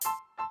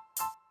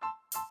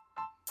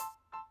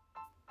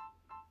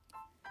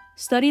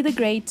Study the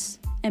greats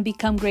and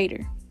become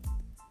greater.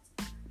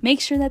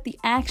 Make sure that the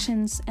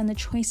actions and the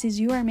choices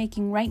you are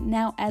making right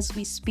now as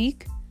we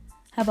speak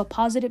have a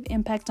positive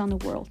impact on the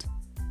world,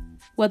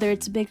 whether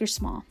it's big or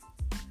small.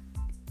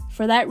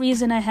 For that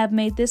reason, I have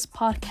made this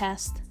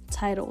podcast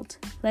titled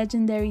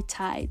Legendary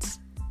Tides,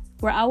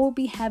 where I will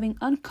be having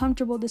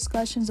uncomfortable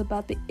discussions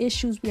about the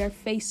issues we are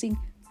facing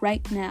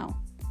right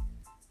now.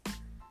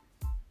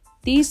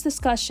 These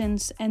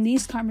discussions and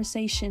these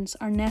conversations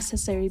are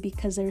necessary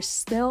because there's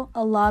still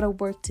a lot of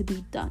work to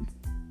be done.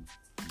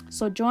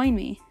 So join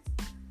me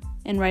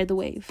and ride the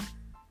wave.